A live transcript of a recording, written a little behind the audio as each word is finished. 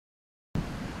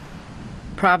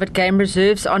Private game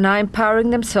reserves are now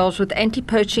empowering themselves with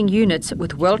anti-poaching units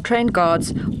with well-trained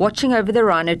guards watching over the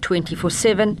rhino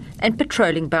 24/7 and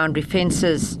patrolling boundary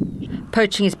fences.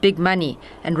 Poaching is big money,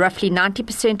 and roughly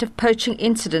 90% of poaching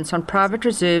incidents on private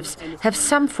reserves have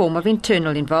some form of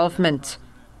internal involvement.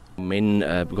 Men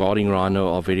guarding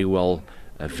rhino are very well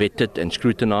vetted and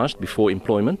scrutinized before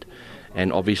employment,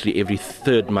 and obviously every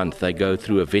third month they go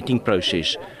through a vetting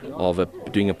process of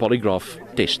doing a polygraph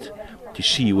test to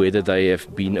see whether they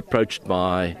have been approached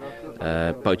by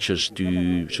poachers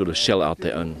to sort of sell out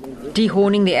their own.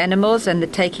 Dehorning the animals and the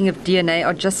taking of DNA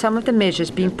are just some of the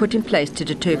measures being put in place to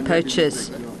deter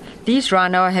poachers. These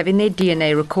rhino are having their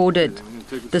DNA recorded.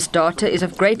 This data is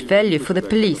of great value for the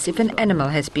police if an animal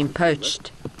has been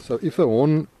poached. So if the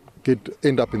horn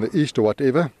end up in the east or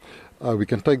whatever, we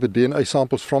can take the DNA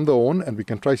samples from the horn and we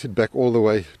can trace it back all the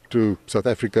way to South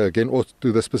Africa again, or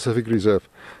to the specific reserve.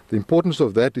 The importance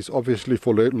of that is obviously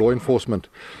for law enforcement.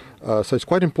 So it's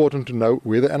quite important to know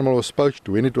where the animal was poached,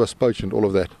 when it was poached, and all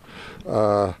of that.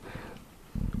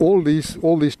 All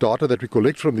these data that we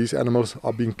collect from these animals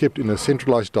are being kept in a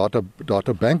centralized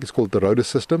data bank. It's called the Rhino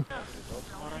system.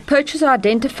 Poachers are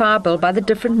identifiable by the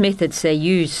different methods they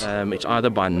use. It's either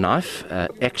by knife,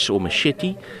 axe or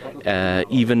machete.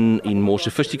 Even in more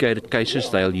sophisticated cases,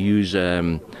 they'll use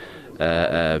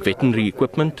veterinary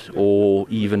equipment or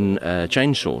even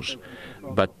chainsaws.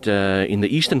 But in the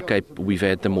Eastern Cape, we've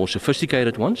had the more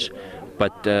sophisticated ones.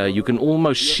 But you can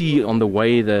almost see on the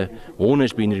way the horn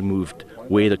has been removed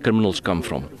where the criminals come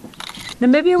from.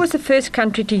 Namibia was the first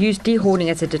country to use dehorning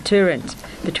as a deterrent.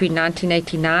 Between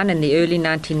 1989 and the early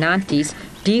 1990s,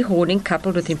 dehorning,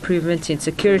 coupled with improvements in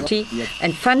security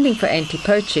and funding for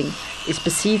anti-poaching, is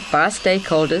perceived by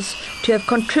stakeholders to have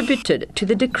contributed to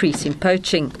the decrease in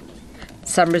poaching.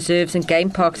 Some reserves and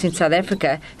game parks in South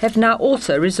Africa have now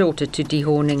also resorted to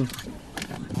dehorning.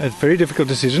 A very difficult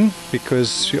decision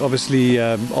because you're obviously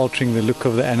altering the look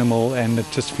of the animal and it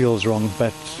just feels wrong,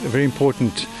 but very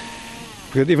important.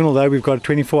 Because even although we've got a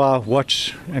 24-hour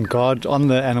watch and guard on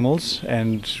the animals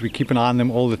and we keep an eye on them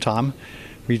all the time,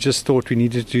 we just thought we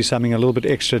needed to do something a little bit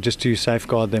extra just to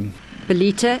safeguard them.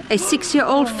 Belita, a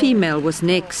 6-year-old female, was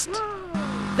next.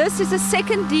 This is the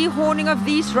second dehorning of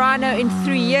these rhino in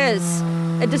 3 years.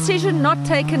 A decision not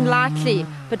taken lightly,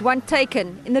 but one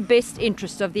taken in the best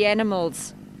interest of the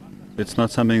animals. It's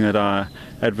not something that I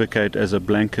advocate as a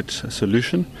blanket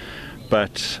solution.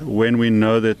 But when we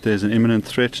know that there's an imminent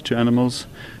threat to animals,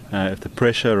 if the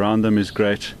pressure around them is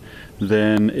great,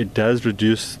 then it does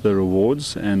reduce the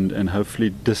rewards and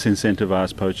hopefully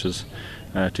disincentivize poachers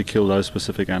to kill those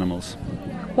specific animals.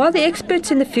 While the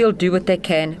experts in the field do what they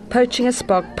can, poaching has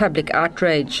sparked public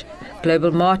outrage.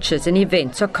 Global marches and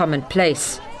events are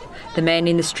commonplace. The man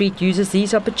in the street uses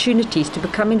these opportunities to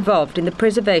become involved in the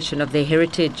preservation of their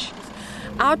heritage.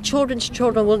 Our children's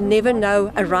children will never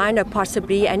know a rhino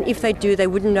possibly, and if they do, they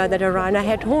wouldn't know that a rhino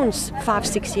had horns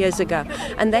 5-6 years ago.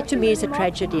 And that to me is a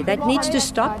tragedy. That needs to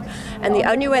stop, and the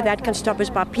only way that can stop is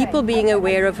by people being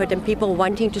aware of it and people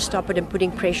wanting to stop it and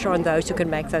putting pressure on those who can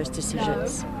make those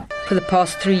decisions. For the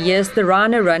past 3 years, the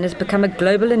Rhino Run has become a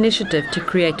global initiative to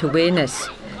create awareness.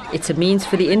 It's a means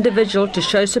for the individual to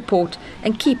show support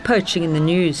and keep poaching in the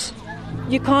news.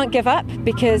 You can't give up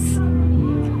because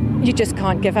you just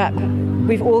can't give up.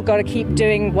 We've all got to keep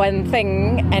doing one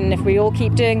thing, and if we all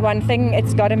keep doing one thing,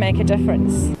 it's got to make a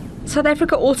difference. South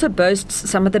Africa also boasts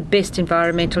some of the best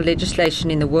environmental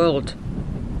legislation in the world.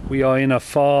 We are in a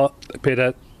far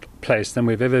better place than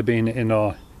we've ever been in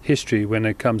our history when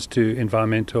it comes to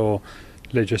environmental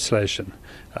legislation.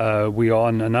 We are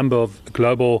on a number of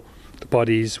global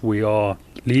bodies. We are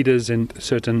leaders in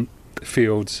certain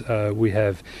fields. We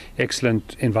have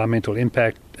excellent environmental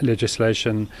impact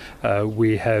legislation.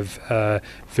 We have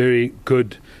very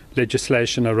good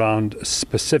legislation around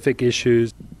specific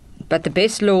issues. But the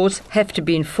best laws have to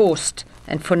be enforced,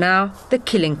 and for now, the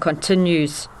killing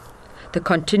continues. The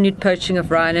continued poaching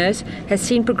of rhinos has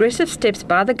seen progressive steps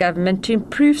by the government to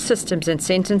improve systems and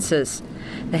sentences.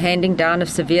 The handing down of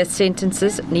severe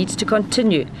sentences needs to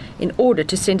continue in order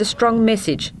to send a strong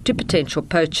message to potential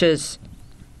poachers.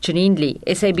 Janine Lee,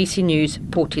 SABC News,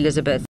 Port Elizabeth.